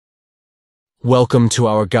Welcome to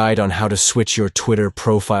our guide on how to switch your Twitter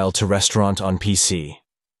profile to restaurant on PC.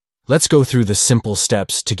 Let's go through the simple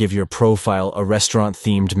steps to give your profile a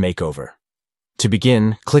restaurant-themed makeover. To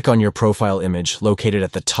begin, click on your profile image located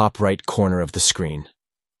at the top right corner of the screen.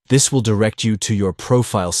 This will direct you to your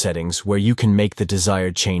profile settings where you can make the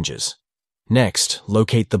desired changes. Next,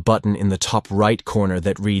 locate the button in the top right corner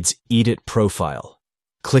that reads Edit Profile.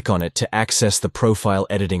 Click on it to access the profile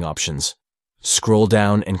editing options. Scroll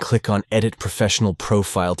down and click on Edit Professional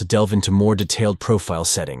Profile to delve into more detailed profile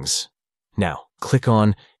settings. Now, click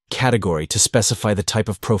on Category to specify the type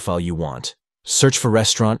of profile you want. Search for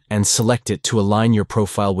restaurant and select it to align your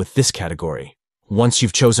profile with this category. Once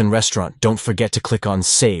you've chosen restaurant, don't forget to click on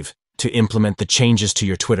Save to implement the changes to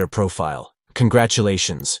your Twitter profile.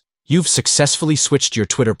 Congratulations! You've successfully switched your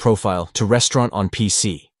Twitter profile to restaurant on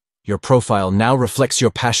PC. Your profile now reflects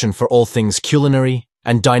your passion for all things culinary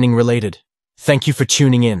and dining related. Thank you for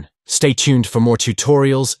tuning in. Stay tuned for more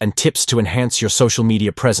tutorials and tips to enhance your social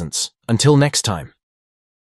media presence. Until next time.